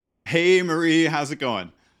Hey, Marie, how's it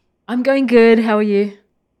going? I'm going good. How are you?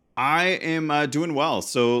 I am doing well.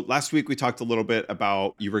 So last week we talked a little bit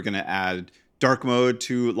about you were going to add dark mode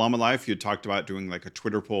to Llama Life. You had talked about doing like a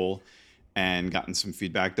Twitter poll and gotten some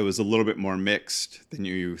feedback that was a little bit more mixed than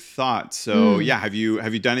you thought. So Mm. yeah, have you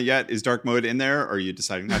done it yet? Is dark mode in there, or are you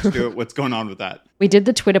deciding not to do it? What's going on with that? We did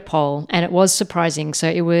the Twitter poll and it was surprising. So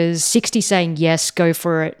it was 60 saying yes, go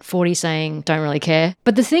for it, 40 saying don't really care.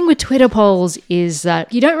 But the thing with Twitter polls is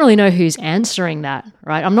that you don't really know who's answering that,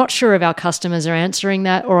 right? I'm not sure if our customers are answering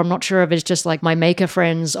that, or I'm not sure if it's just like my maker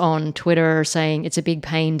friends on Twitter saying it's a big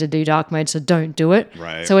pain to do dark mode, so don't do it.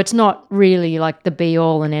 Right. So it's not really like the be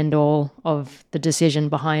all and end all of the decision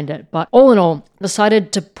behind it. But all in all,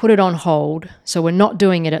 decided to put it on hold. So we're not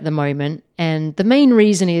doing it at the moment. And the main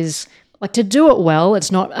reason is like to do it well,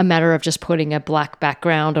 it's not a matter of just putting a black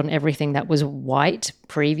background on everything that was white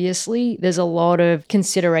previously. There's a lot of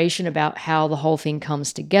consideration about how the whole thing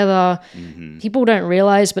comes together. Hmm. People don't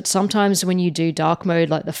realize, but sometimes when you do dark mode,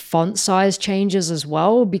 like the font size changes as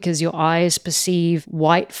well because your eyes perceive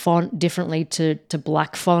white font differently to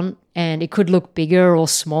black font. And it could look bigger or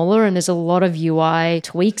smaller. And there's a lot of UI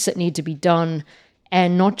tweaks that need to be done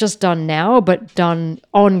and not just done now, but done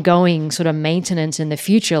ongoing sort of maintenance in the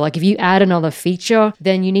future. Like if you add another feature,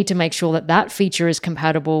 then you need to make sure that that feature is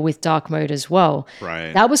compatible with dark mode as well.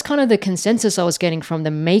 Right. That was kind of the consensus I was getting from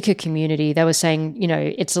the maker community. They were saying,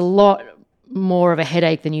 it's a lot more of a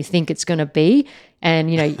headache than you think it's going to be. And,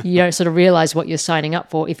 you don't sort of realize what you're signing up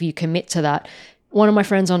for if you commit to that. One of my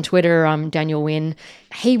friends on Twitter, Daniel Wynn,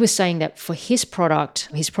 he was saying that for his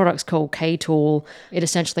product's called K-Tool. It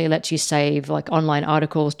essentially lets you save like online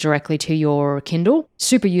articles directly to your Kindle.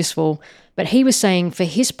 Super useful. But he was saying for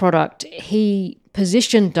his product, he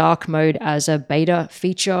positioned dark mode as a beta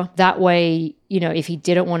feature. That way, if he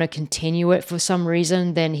didn't want to continue it for some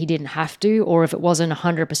reason, then he didn't have to. Or if it wasn't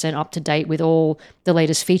 100% up to date with all the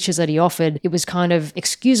latest features that he offered, it was kind of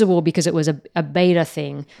excusable because it was a beta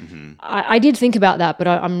thing. Hmm. I did think about that, but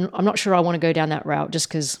I'm not sure I want to go down that route just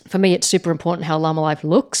because for me, it's super important how Llama Life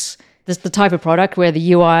looks. This the type of product where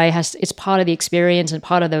the UI it's part of the experience and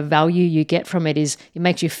part of the value you get from it is it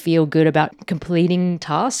makes you feel good about completing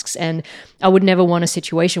tasks. And I would never want a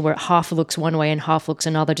situation where it half looks one way and half looks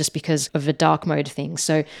another just because of the dark mode thing.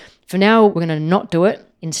 So for now, we're going to not do it.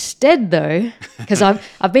 Instead, though, because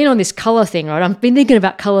I've been on this color thing, right? I've been thinking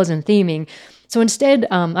about colors and theming. So instead,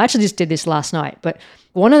 I actually just did this last night, but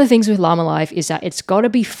one of the things with Llama Life is that it's got to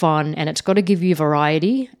be fun and it's got to give you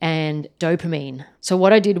variety and dopamine. So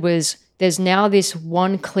what I did was there's now this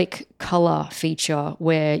one-click color feature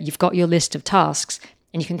where you've got your list of tasks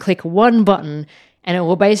and you can click one button and it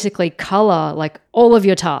will basically color like all of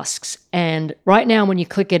your tasks. And right now when you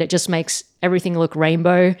click it, it just makes everything look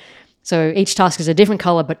rainbow. So each task is a different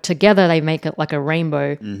color, but together they make it like a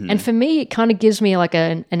rainbow. Hmm. And for me, it kind of gives me like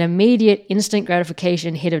an immediate instant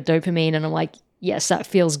gratification hit of dopamine. And I'm like, yes, that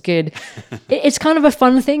feels good. It's kind of a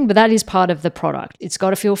fun thing, but that is part of the product. It's got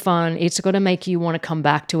to feel fun. It's got to make you want to come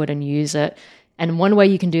back to it and use it. And one way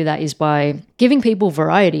you can do that is by giving people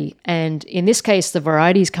variety. And in this case, the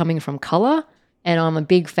variety is coming from color. And I'm a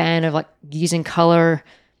big fan of like using color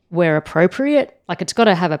where appropriate. Like it's got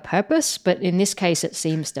to have a purpose, but in this case, it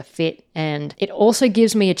seems to fit. And it also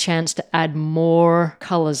gives me a chance to add more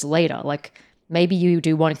colors later. Like maybe you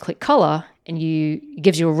do one click color and it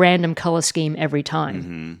gives you a random color scheme every time.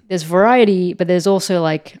 Hmm. There's variety, but there's also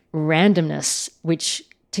like randomness, which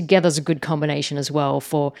together is a good combination as well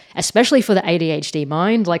for, especially for the ADHD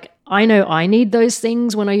mind. Like I know I need those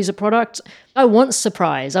things when I use a product. I want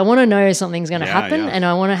surprise. I want to know something's going to Yeah, happen yeah. and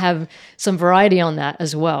I want to have some variety on that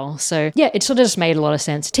as well. So yeah, it sort of just made a lot of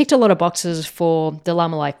sense. Ticked a lot of boxes for the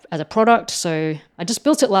Llama Life as a product. So I just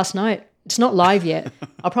built it last night. It's not live yet.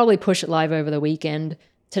 I'll probably push it live over the weekend.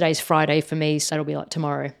 Today's Friday for me, so it'll be like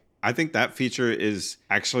tomorrow. I think that feature is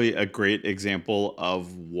actually a great example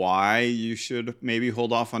of why you should maybe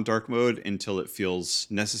hold off on dark mode until it feels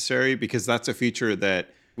necessary, because that's a feature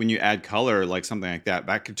that when you add color, like something like that,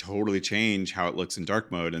 that could totally change how it looks in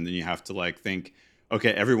dark mode. And then you have to like think,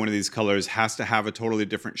 okay, every one of these colors has to have a totally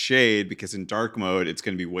different shade because in dark mode, it's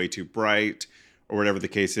going to be way too bright or whatever the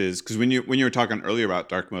case is. Because when you were talking earlier about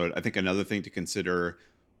dark mode, I think another thing to consider,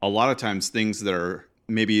 a lot of times things that are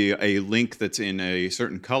maybe a link that's in a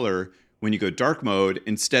certain color, when you go dark mode,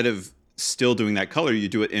 instead of still doing that color, you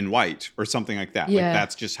do it in white or something like that. Like Yeah.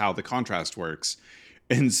 that's just how the contrast works.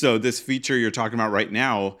 And so this feature you're talking about right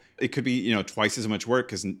now, it could be, twice as much work,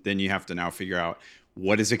 because then you have to now figure out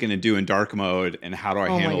what is it going to do in dark mode and how do I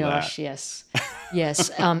Oh my handle gosh, that? yes. Yes.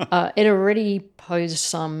 It already posed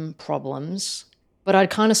some problems. But I'd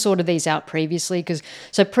kind of sorted these out previously because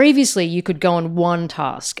so previously you could go on one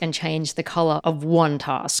task and change the color of one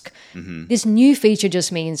task. This new feature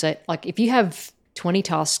just means that like if you have 20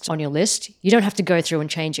 tasks on your list, you don't have to go through and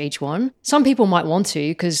change each one. Some people might want to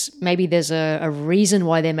because maybe there's a reason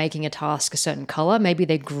why they're making a task a certain color. Maybe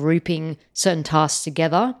they're grouping certain tasks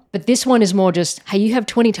together. But this one is more just, hey, you have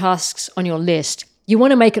 20 tasks on your list. You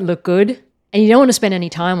want to make it look good and you don't want to spend any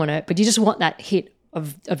time on it, but you just want that hit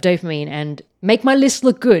of dopamine and make my list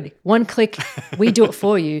look good. One click, we do it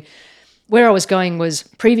for you. Where I was going was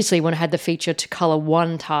previously when I had the feature to color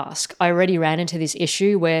one task, I already ran into this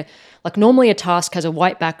issue where like normally a task has a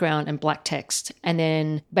white background and black text. And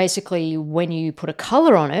then basically when you put a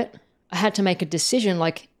color on it, I had to make a decision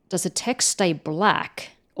like, does the text stay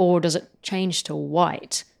black or does it change to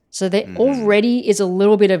white? So there already is a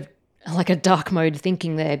little bit of like a dark mode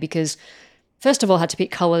thinking there because first of all, I had to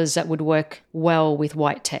pick colors that would work well with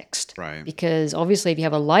white text. Right. Because obviously if you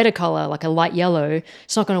have a lighter color, like a light yellow,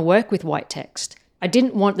 it's not going to work with white text. I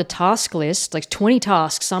didn't want the task list, like 20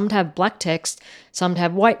 tasks, some to have black text, some to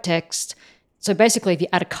have white text. So basically if you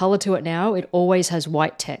add a color to it now, it always has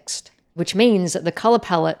white text, which means that the color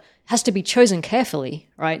palette has to be chosen carefully,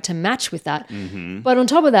 right, to match with that. But on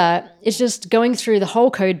top of that, it's just going through the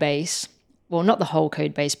whole code base, well, not the whole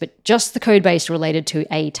code base, but just the code base related to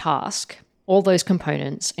a task, all those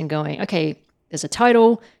components and going, okay, there's a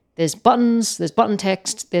title, there's buttons, there's button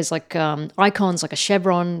text, there's like icons, like a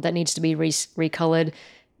chevron that needs to be recolored.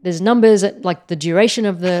 There's numbers that like the duration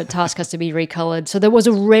of the task has to be recolored. So there was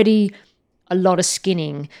already a lot of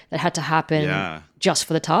skinning that had to happen just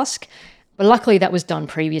for the task. But luckily that was done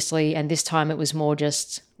previously. And this time it was more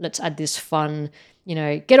just, let's add this fun,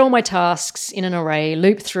 get all my tasks in an array,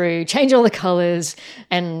 loop through, change all the colors,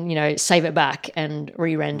 and, save it back and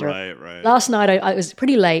re-render it. Right. Last night, I was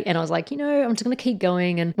pretty late and I was like, I'm just going to keep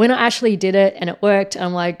going. And when I actually did it and it worked,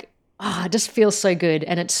 I'm like, it just feels so good.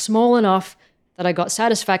 And it's small enough that I got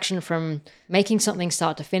satisfaction from making something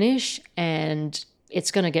start to finish and it's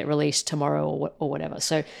going to get released tomorrow or whatever.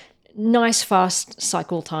 So nice, fast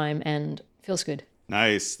cycle time and feels good.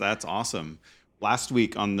 Nice. That's awesome. Last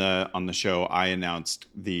week on the show, I announced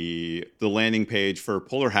the landing page for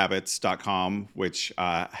polarhabits.com, which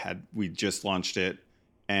we just launched it.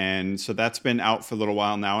 And so that's been out for a little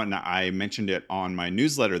while now. And I mentioned it on my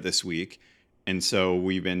newsletter this week. And so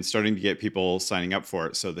we've been starting to get people signing up for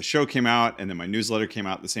it. So the show came out and then my newsletter came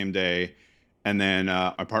out the same day. And then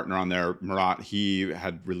my partner on there, Murat, he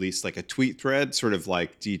had released like a tweet thread sort of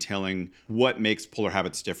like detailing what makes Polar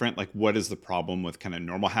Habits different. Like what is the problem with kind of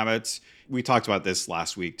normal habits? We talked about this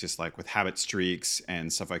last week, just like with habit streaks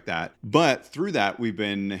and stuff like that. But through that, we've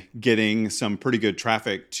been getting some pretty good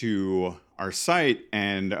traffic to our site.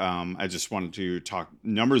 And I just wanted to talk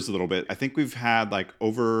numbers a little bit. I think we've had like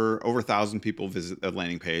over 1,000 people visit the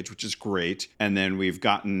landing page, which is great. And then we've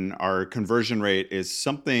gotten our conversion rate is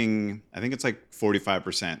something, I think it's like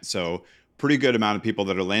 45%. So pretty good amount of people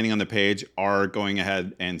that are landing on the page are going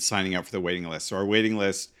ahead and signing up for the waiting list. So our waiting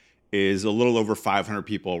list is a little over 500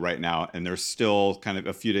 people right now. And they're still kind of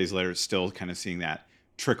a few days later, still kind of seeing that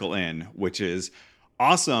trickle in, which is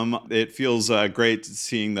awesome. It feels great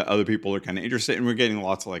seeing that other people are kind of interested, and we're getting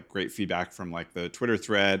lots of like great feedback from like the Twitter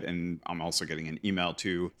thread, and I'm also getting an email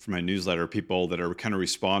too from my newsletter, people that are kind of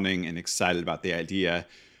responding and excited about the idea.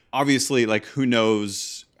 Obviously, like who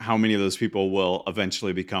knows how many of those people will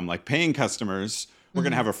eventually become like paying customers. We're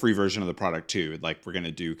going to have a free version of the product too. Like we're going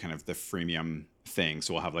to do kind of the freemium thing.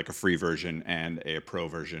 So we'll have like a free version and a pro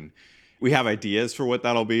version. We have ideas for what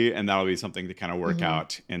that'll be, and that'll be something to kind of work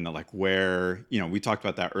out in the like where, we talked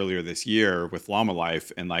about that earlier this year with Llama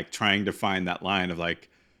Life and like trying to find that line of like,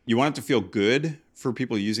 you want it to feel good for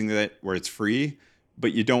people using that where it's free,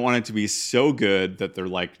 but you don't want it to be so good that they're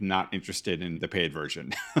like not interested in the paid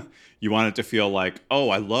version. You want it to feel like,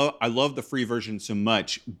 oh, I love the free version so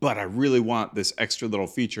much, but I really want this extra little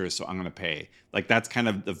feature, so I'm going to pay. Like that's kind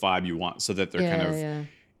of the vibe you want, so that they're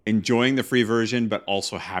enjoying the free version, but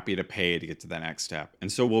also happy to pay to get to the next step.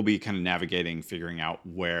 And so we'll be kind of navigating, figuring out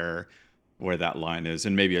where that line is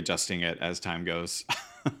and maybe adjusting it as time goes.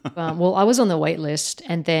 Well, I was on the wait list,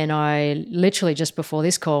 and then I literally just before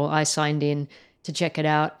this call, I signed in to check it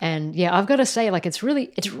out. And yeah, I've got to say, like, it's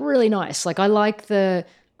really nice. Like I'm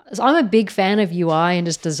a big fan of UI and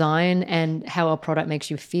just design and how a product makes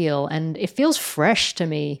you feel. And it feels fresh to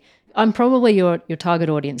me. I'm probably your target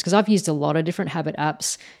audience because I've used a lot of different habit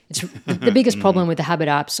apps. It's the biggest problem with the habit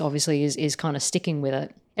apps, obviously, is kind of sticking with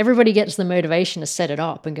it. Everybody gets the motivation to set it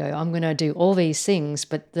up and go, I'm going to do all these things.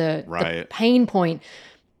 But the pain point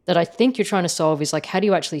that I think you're trying to solve is like, how do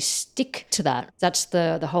you actually stick to that? That's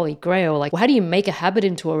the holy grail. Like, well, how do you make a habit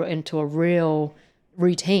into a real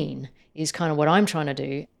routine is kind of what I'm trying to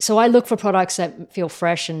do. So I look for products that feel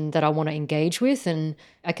fresh and that I want to engage with. And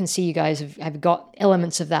I can see you guys have got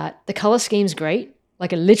elements of that. The color scheme's great.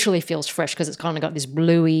 Like it literally feels fresh because it's kind of got this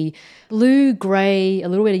blue, gray, a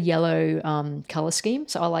little bit of yellow color scheme.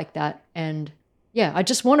 So I like that. And yeah, I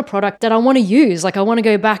just want a product that I want to use. Like I want to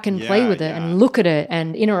go back and play with it and look at it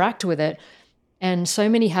and interact with it. And so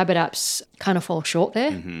many habit apps kind of fall short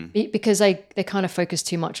there because they kind of focus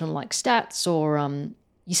too much on like stats or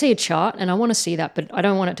you see a chart, and I want to see that, but I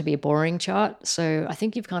don't want it to be a boring chart. So I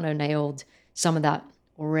think you've kind of nailed some of that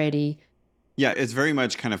already. Yeah, it's very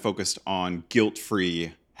much kind of focused on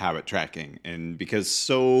guilt-free habit tracking. And because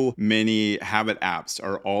so many habit apps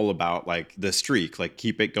are all about like the streak, like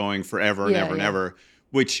keep it going forever and ever and ever,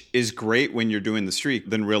 which is great when you're doing the streak.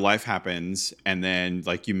 Then real life happens and then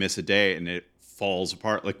like you miss a day and it falls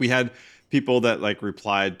apart. Like we had people that like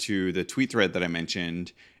replied to the tweet thread that I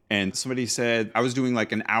mentioned, and somebody said, I was doing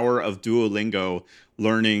like an hour of Duolingo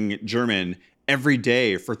learning German every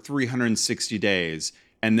day for 360 days.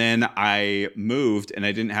 And then I moved and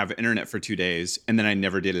I didn't have internet for 2 days. And then I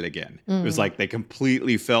never did it again. It was like they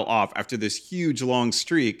completely fell off after this huge long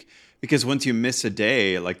streak. Because once you miss a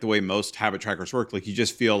day, like the way most habit trackers work, like you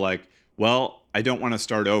just feel like, well, I don't want to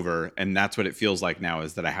start over. And that's what it feels like now,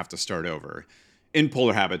 is that I have to start over. In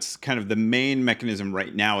Polar Habits, kind of the main mechanism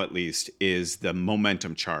right now, at least, is the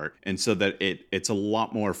momentum chart. And so that it's a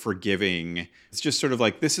lot more forgiving. It's just sort of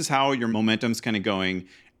like, this is how your momentum's kind of going.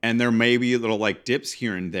 And there may be little like dips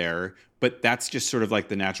here and there, but that's just sort of like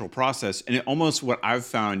the natural process. And it almost, what I've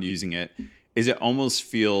found using it is it almost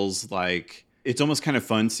feels like, it's almost kind of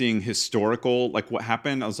fun seeing historical, like what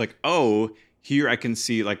happened. I was like, oh, here I can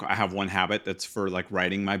see, like I have one habit that's for like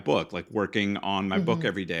writing my book, like working on my book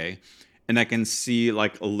every day. And I can see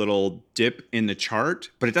like a little dip in the chart,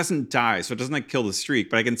 but it doesn't die. So it doesn't like kill the streak,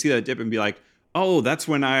 but I can see that dip and be like, oh, that's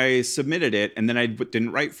when I submitted it. And then I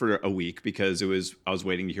didn't write for a week because I was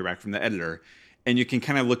waiting to hear back from the editor. And you can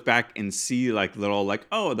kind of look back and see like little like,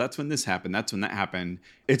 oh, that's when this happened. That's when that happened.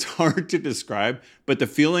 It's hard to describe, but the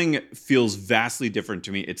feeling feels vastly different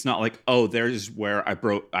to me. It's not like, oh, there's where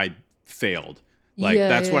I failed. Like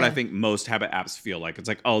that's what I think most habit apps feel like. It's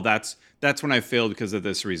like, oh, that's when I failed because of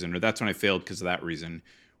this reason, or that's when I failed because of that reason.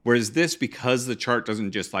 Whereas this, because the chart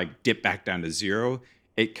doesn't just like dip back down to zero,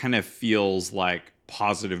 it kind of feels like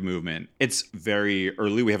positive movement. It's very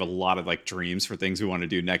early. We have a lot of like dreams for things we want to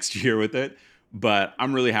do next year with it, but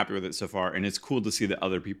I'm really happy with it so far. And it's cool to see that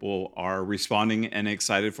other people are responding and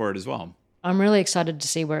excited for it as well. I'm really excited to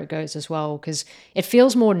see where it goes as well, because it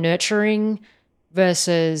feels more nurturing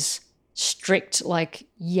versus strict, like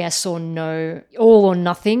yes or no, all or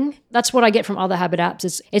nothing. That's what I get from other habit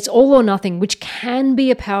apps. It's all or nothing, which can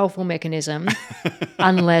be a powerful mechanism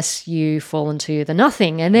unless you fall into the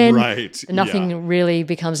nothing, and then nothing really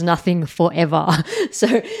becomes nothing forever.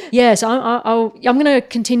 So yes, I'm going to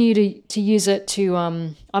continue to use it to.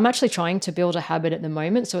 I'm actually trying to build a habit at the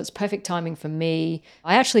moment, so it's perfect timing for me.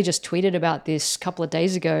 I actually just tweeted about this a couple of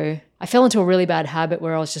days ago. I fell into a really bad habit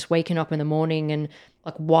where I was just waking up in the morning and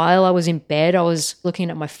like while I was in bed, I was looking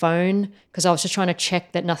at my phone because I was just trying to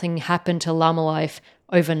check that nothing happened to Llama Life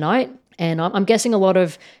overnight. And I'm guessing a lot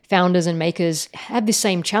of founders and makers have this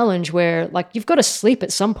same challenge where like you've got to sleep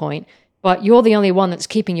at some point, but you're the only one that's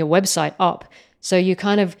keeping your website up. So you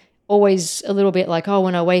kind of always a little bit like, oh,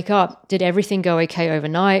 when I wake up, did everything go okay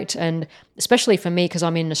overnight? And especially for me, because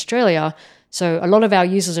I'm in Australia, so a lot of our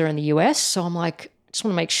users are in the US. So I'm like, I just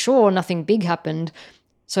want to make sure nothing big happened.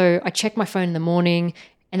 So I checked my phone in the morning,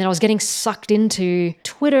 and then I was getting sucked into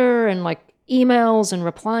Twitter and like emails and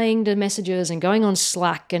replying to messages and going on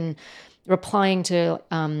Slack and replying to,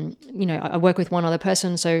 I work with one other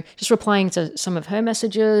person. So just replying to some of her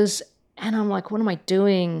messages. And I'm like, what am I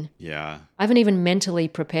doing? Yeah. I haven't even mentally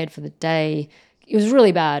prepared for the day. It was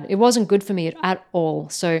really bad. It wasn't good for me at all.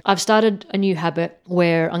 So I've started a new habit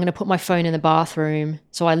where I'm going to put my phone in the bathroom.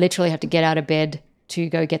 So I literally have to get out of bed to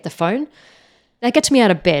go get the phone. That gets me out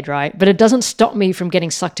of bed, right? But it doesn't stop me from getting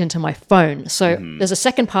sucked into my phone. So there's a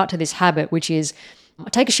second part to this habit, which is I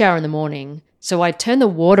take a shower in the morning. So I turn the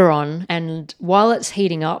water on, and while it's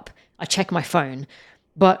heating up, I check my phone.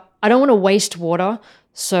 But I don't want to waste water.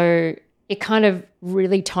 So it kind of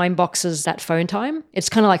really time boxes that phone time. It's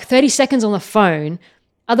kind of like 30 seconds on the phone.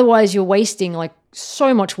 Otherwise, you're wasting like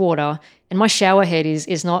so much water. And my shower head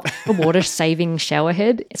is not a water-saving shower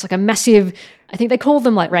head. It's like a massive, I think they call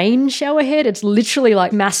them like rain shower head. It's literally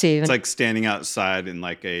like massive. It's like standing outside in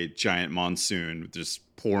like a giant monsoon with just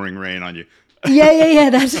pouring rain on you. Yeah.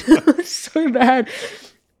 That's so bad.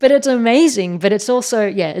 But it's amazing. But it's also,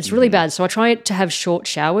 it's really bad. So I try to have short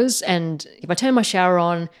showers. And if I turn my shower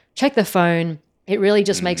on, check the phone, It really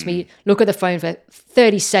just makes me look at the phone for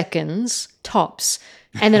 30 seconds tops.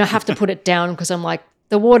 And then I have to put it down because I'm like,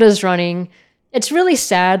 the water's running. It's really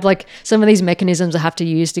sad. Like some of these mechanisms I have to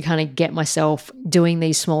use to kind of get myself doing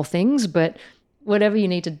these small things, but whatever you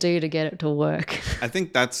need to do to get it to work. I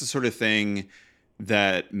think that's the sort of thing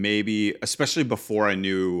that maybe, especially before I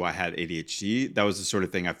knew I had ADHD, that was the sort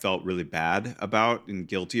of thing I felt really bad about and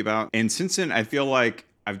guilty about. And since then, I feel like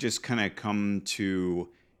I've just kind of come to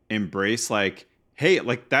embrace like, hey,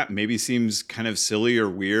 like that maybe seems kind of silly or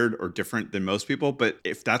weird or different than most people. But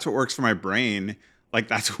if that's what works for my brain, like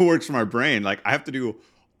that's what works for my brain. Like I have to do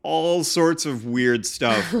all sorts of weird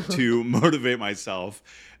stuff to motivate myself.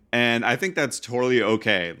 And I think that's totally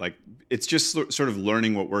okay. Like it's just sort of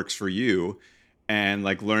learning what works for you and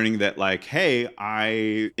like learning that like, hey,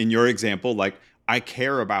 in your example, like I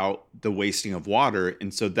care about the wasting of water.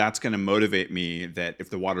 And so that's going to motivate me that if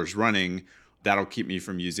the water's running, that'll keep me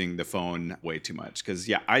from using the phone way too much. Cause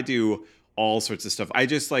yeah, I do all sorts of stuff. I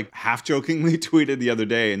just like half jokingly tweeted the other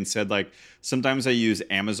day and said like, sometimes I use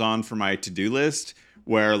Amazon for my to-do list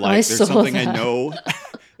where like there's something I know,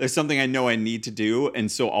 there's something I know I need to do.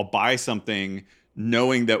 And so I'll buy something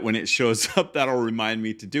knowing that when it shows up, that'll remind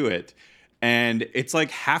me to do it. And it's like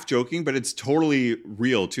half joking, but it's totally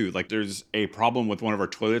real too. Like there's a problem with one of our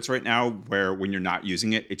toilets right now where when you're not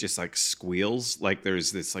using it, it just like squeals. Like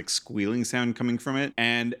there's this like squealing sound coming from it.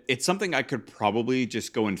 And it's something I could probably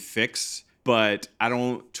just go and fix, but I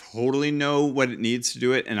don't totally know what it needs to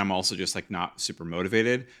do it. And I'm also just like not super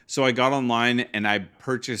motivated. So I got online and I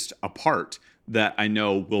purchased a part that I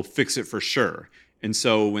know will fix it for sure. And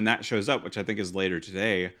so when that shows up, which I think is later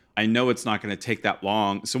today, I know it's not going to take that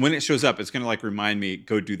long. So when it shows up, it's going to like remind me,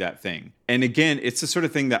 go do that thing. And again, it's the sort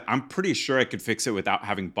of thing that I'm pretty sure I could fix it without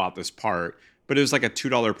having bought this part. But it was like a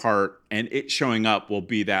 $2 part, and it showing up will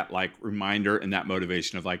be that like reminder and that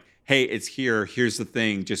motivation of like, hey, it's here. Here's the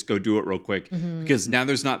thing. Just go do it real quick. Because now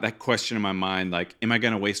there's not that question in my mind, like, am I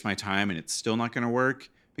going to waste my time and it's still not going to work?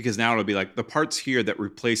 Because now it'll be like the part's here that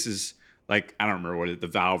replaces like, I don't remember what the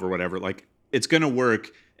valve or whatever, like it's going to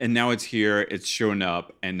work. And now it's here, it's showing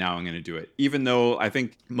up, and now I'm going to do it. Even though I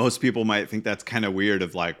think most people might think that's kind of weird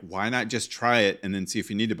of like, why not just try it and then see if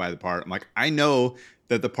you need to buy the part? I'm like, I know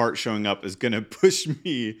that the part showing up is going to push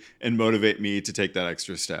me and motivate me to take that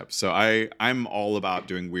extra step. So I'm all about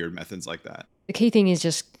doing weird methods like that. The key thing is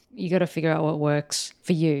just you got to figure out what works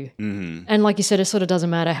for you. Mm-hmm. And like you said, it sort of doesn't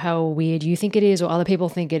matter how weird you think it is or other people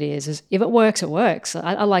think it is. If it works, it works.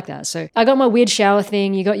 I like that. So I got my weird shower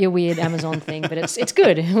thing. You got your weird Amazon thing, but it's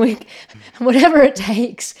good. Whatever it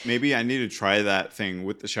takes. Maybe I need to try that thing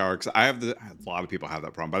with the shower because a lot of people have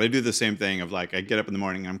that problem, but I do the same thing of like I get up in the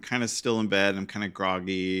morning, I'm kind of still in bed, I'm kind of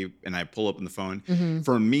groggy, and I pull up on the phone. Mm-hmm.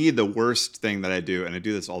 For me, the worst thing that I do, and I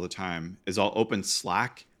do this all the time, is I'll open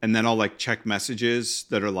Slack. And then I'll like check messages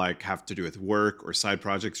that are like have to do with work or side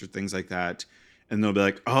projects or things like that. And they'll be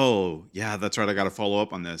like, oh, yeah, that's right. I got to follow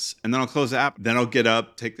up on this. And then I'll close the app. Then I'll get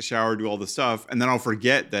up, take the shower, do all the stuff. And then I'll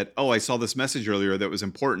forget that, oh, I saw this message earlier that was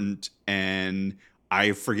important. And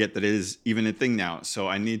I forget that it is even a thing now. So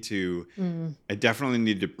I definitely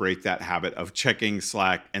need to break that habit of checking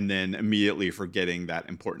Slack and then immediately forgetting that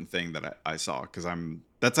important thing that I saw. Because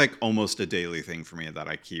that's like almost a daily thing for me that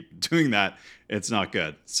I keep doing that. It's not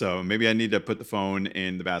good. So maybe I need to put the phone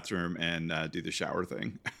in the bathroom and do the shower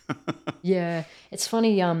thing. Yeah, it's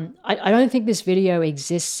funny. I don't think this video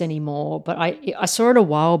exists anymore, but I saw it a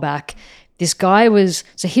while back. This guy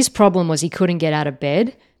his problem was he couldn't get out of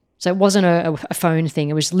bed. So it wasn't a phone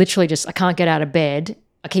thing. It was literally just, I can't get out of bed.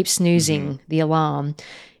 I keep snoozing the alarm.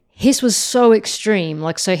 His was so extreme.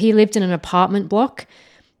 Like, so he lived in an apartment block.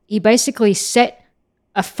 He basically set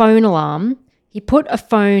a phone alarm. He put a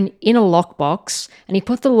phone in a lockbox and he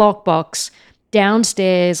put the lockbox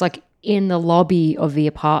downstairs, like in the lobby of the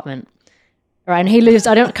apartment. Right. And he lives,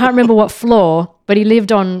 can't remember what floor, but he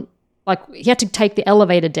lived on, like, he had to take the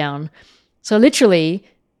elevator down. So literally,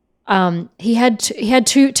 he had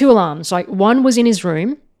two alarms. Like one was in his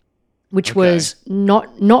room, which was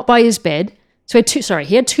not by his bed. So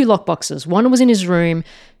he had two lockboxes. One was in his room,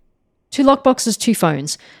 two lockboxes, two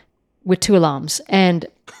phones with two alarms. And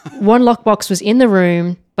one lockbox was in the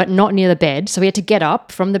room, but not near the bed. So he had to get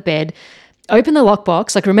up from the bed, open the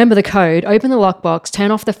lockbox, like remember the code, open the lockbox,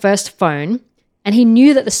 turn off the first phone. And he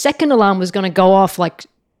knew that the second alarm was going to go off like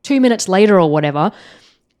 2 minutes later or whatever.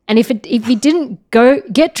 And if he didn't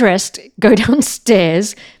get dressed, go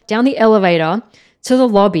downstairs, down the elevator to the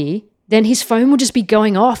lobby, then his phone would just be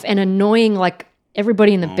going off and annoying like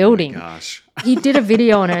everybody in the building. Oh my gosh. He did a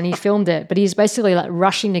video on it and he filmed it, but he's basically like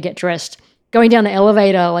rushing to get dressed, going down the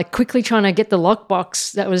elevator, like quickly trying to get the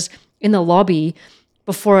lockbox that was in the lobby.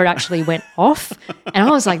 before it actually went off. And I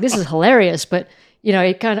was like, this is hilarious. But, you know,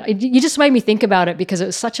 you just made me think about it because it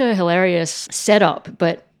was such a hilarious setup.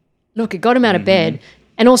 But look, it got him out of bed.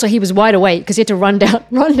 And also he was wide awake because he had to run down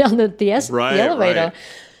the elevator. Right.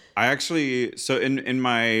 I actually, so in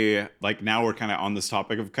my, like now we're kind of on this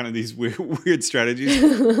topic of kind of these weird strategies.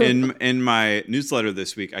 in my newsletter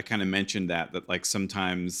this week, I kind of mentioned that like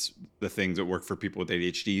sometimes the things that work for people with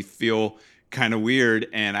ADHD feel kind of weird.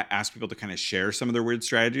 And I asked people to kind of share some of their weird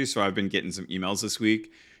strategies. So I've been getting some emails this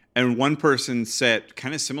week. And one person said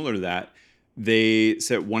kind of similar to that. They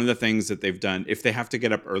said one of the things that they've done, if they have to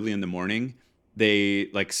get up early in the morning, they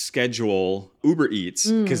like schedule Uber Eats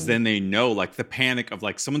because then they know like the panic of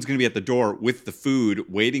like someone's going to be at the door with the food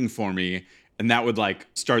waiting for me. And that would like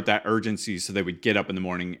start that urgency. So they would get up in the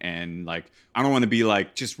morning and like, I don't want to be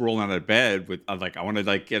like just rolling out of bed with like, I want to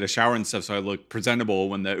like get a shower and stuff so I look presentable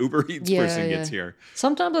when the Uber Eats person gets here.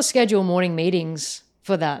 Sometimes I schedule morning meetings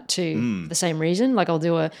for that too, for the same reason. Like I'll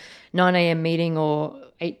do a 9 a.m. meeting or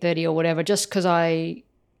 8:30 or whatever, just because I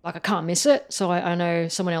can't miss it. So I know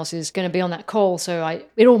someone else is going to be on that call. So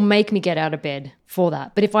it'll make me get out of bed for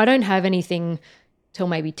that. But if I don't have anything till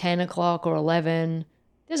maybe 10 o'clock or 11,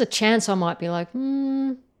 there's a chance I might be like,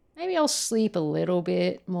 maybe I'll sleep a little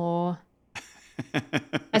bit more.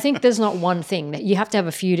 I think there's not one thing that you have to have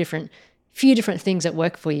a few different things that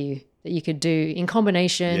work for you that you could do in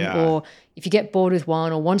combination, or if you get bored with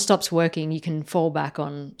one or one stops working, you can fall back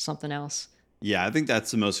on something else. Yeah, I think that's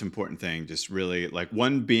the most important thing. Just really like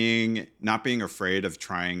not being afraid of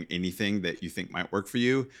trying anything that you think might work for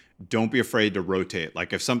you. Don't be afraid to rotate.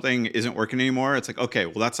 Like if something isn't working anymore, it's like, okay,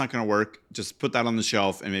 well, that's not going to work. Just put that on the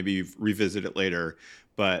shelf and maybe revisit it later.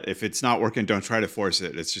 But if it's not working, don't try to force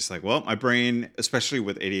it. It's just like, well, my brain, especially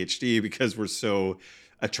with ADHD, because we're so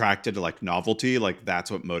attracted to like novelty, like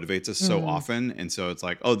that's what motivates us so often. And so it's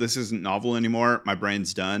like, oh, this isn't novel anymore. My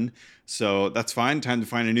brain's done. So that's fine. Time to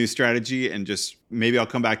find a new strategy and just maybe I'll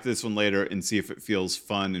come back to this one later and see if it feels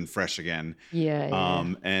fun and fresh again.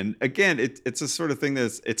 And again, it's a sort of thing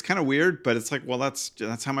it's kind of weird, but it's like, well,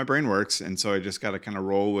 that's how my brain works. And so I just got to kind of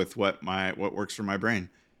roll with what works for my brain.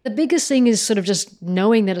 The biggest thing is sort of just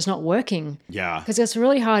knowing that it's not working. Yeah. Because it's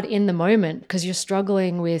really hard in the moment because you're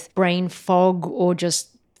struggling with brain fog or just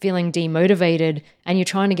feeling demotivated and you're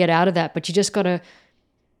trying to get out of that. But you just got to,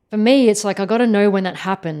 for me, it's like I got to know when that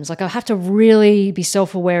happens. Like I have to really be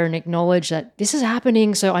self-aware and acknowledge that this is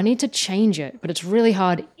happening, so I need to change it. But it's really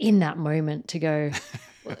hard in that moment to go,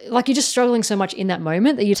 like you're just struggling so much in that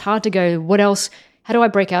moment that it's hard to go, what else? How do I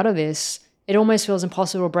break out of this? It almost feels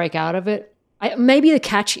impossible to break out of it. Maybe the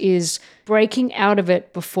catch is breaking out of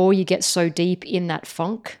it before you get so deep in that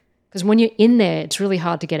funk. Because when you're in there, it's really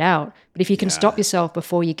hard to get out. But if you can stop yourself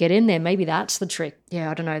before you get in there, maybe that's the trick.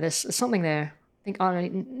 Yeah, I don't know. There's something there. I think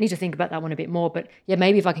I need to think about that one a bit more. But yeah,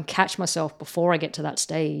 maybe if I can catch myself before I get to that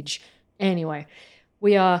stage. Anyway,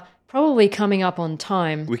 we are probably coming up on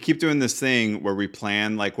time. We keep doing this thing where we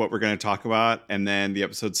plan like what we're going to talk about and then the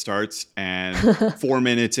episode starts and 4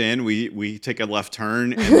 minutes in we take a left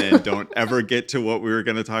turn and then don't ever get to what we were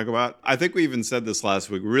going to talk about. I think we even said this last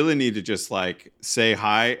week. We really need to just like say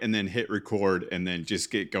hi and then hit record and then just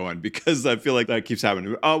get going because I feel like that keeps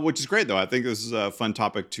happening. Which is great though. I think this is a fun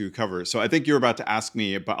topic to cover. So I think you're about to ask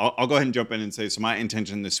me, but I'll go ahead and jump in and say, so my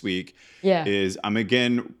intention this week is I'm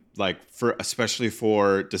again, like especially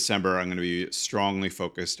for December, I'm going to be strongly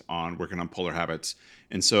focused on working on polar habits.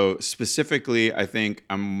 And so specifically, I think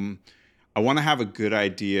I want to have a good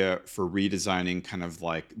idea for redesigning kind of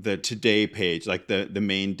like the today page, like the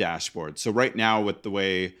main dashboard. So right now with the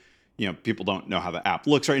way, people don't know how the app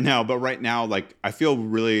looks right now, but right now, like I feel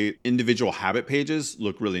really individual habit pages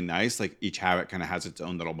look really nice. Like each habit kind of has its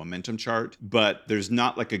own little momentum chart, but there's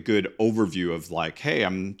not like a good overview of like, hey,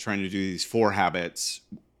 I'm trying to do these 4 habits.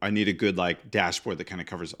 I need a good like dashboard that kind of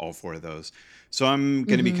covers all 4 of those. So I'm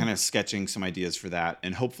going to be kind of sketching some ideas for that.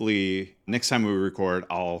 And hopefully next time we record,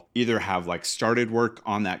 I'll either have like started work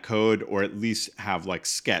on that code or at least have like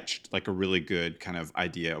sketched like a really good kind of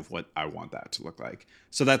idea of what I want that to look like.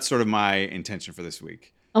 So that's sort of my intention for this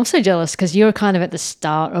week. I'm so jealous because you're kind of at the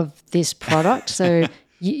start of this product. So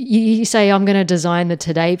you say, I'm going to design the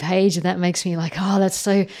today page. And that makes me like, oh, that's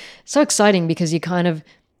so exciting because you kind of,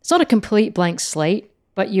 it's not a complete blank slate.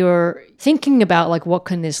 But you're thinking about like, what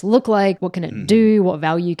can this look like? What can it do? What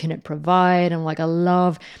value can it provide? And like,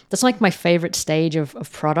 that's like my favorite stage of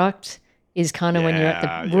product is kind of when you're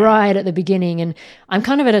at right at the beginning. And I'm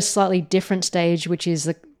kind of at a slightly different stage, which is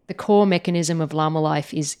the core mechanism of Llama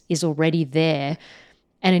Life is already there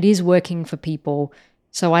and it is working for people.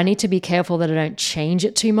 So I need to be careful that I don't change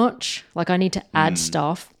it too much. Like I need to add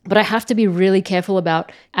stuff, but I have to be really careful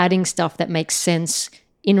about adding stuff that makes sense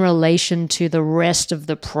in relation to the rest of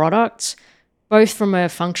the product, both from a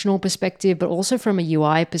functional perspective, but also from a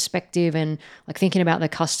UI perspective, and like thinking about the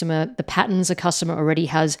customer, the patterns a customer already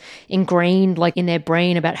has ingrained like in their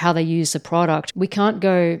brain about how they use the product. We can't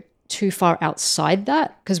go too far outside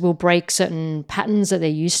that because we'll break certain patterns that they're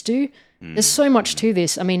used to. There's so much to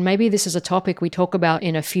this. I mean, maybe this is a topic we talk about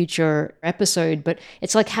in a future episode, but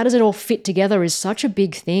it's like, how does it all fit together is such a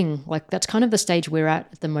big thing. Like, that's kind of the stage we're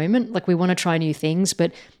at the moment. Like, we want to try new things,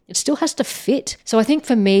 but it still has to fit. So I think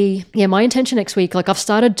for me, yeah, my intention next week, like I've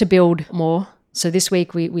started to build more. So this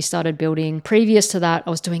week we started building. Previous to that,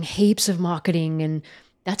 I was doing heaps of marketing, and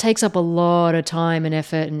that takes up a lot of time and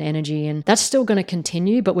effort and energy, and that's still going to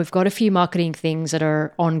continue, but we've got a few marketing things that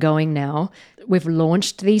are ongoing now. We've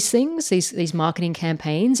launched these things, these marketing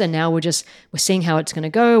campaigns, and now we're seeing how it's going to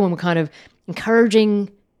go, and we're kind of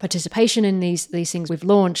encouraging participation in these things we've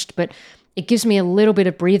launched, but it gives me a little bit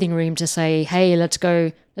of breathing room to say, hey, let's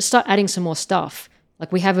start adding some more stuff.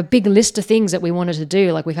 Like we have a big list of things that we wanted to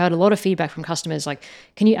do. Like we've had a lot of feedback from customers like,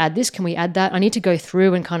 can you add this? Can we add that? I need to go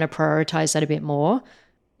through and kind of prioritize that a bit more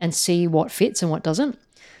and see what fits and what doesn't.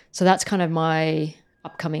 So that's kind of my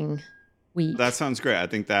upcoming week. That sounds great. I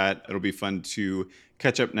think that it'll be fun to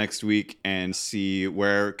catch up next week and see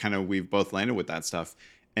where kind of we've both landed with that stuff.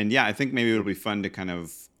 And yeah, I think maybe it'll be fun to kind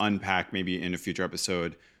of unpack maybe in a future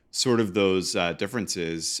episode sort of those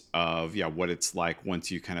differences of what it's like once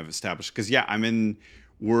you kind of establish. Because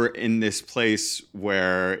we're in this place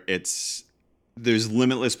where there's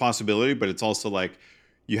limitless possibility, but it's also like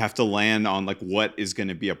you have to land on like what is going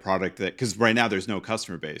to be a product that, because right now there's no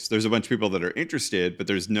customer base. There's a bunch of people that are interested, but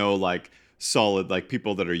there's no like solid like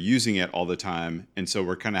people that are using it all the time. And so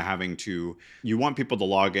we're kind of you want people to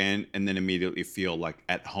log in and then immediately feel like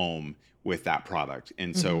at home with that product.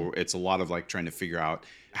 And so it's a lot of like trying to figure out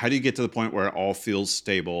how do you get to the point where it all feels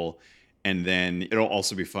stable. And then it'll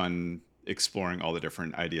also be fun exploring all the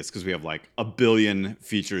different ideas because we have like a billion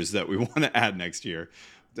features that we want to add next year.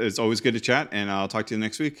 It's always good to chat, and I'll talk to you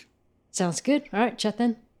next week. Sounds good. All right, chat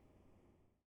then.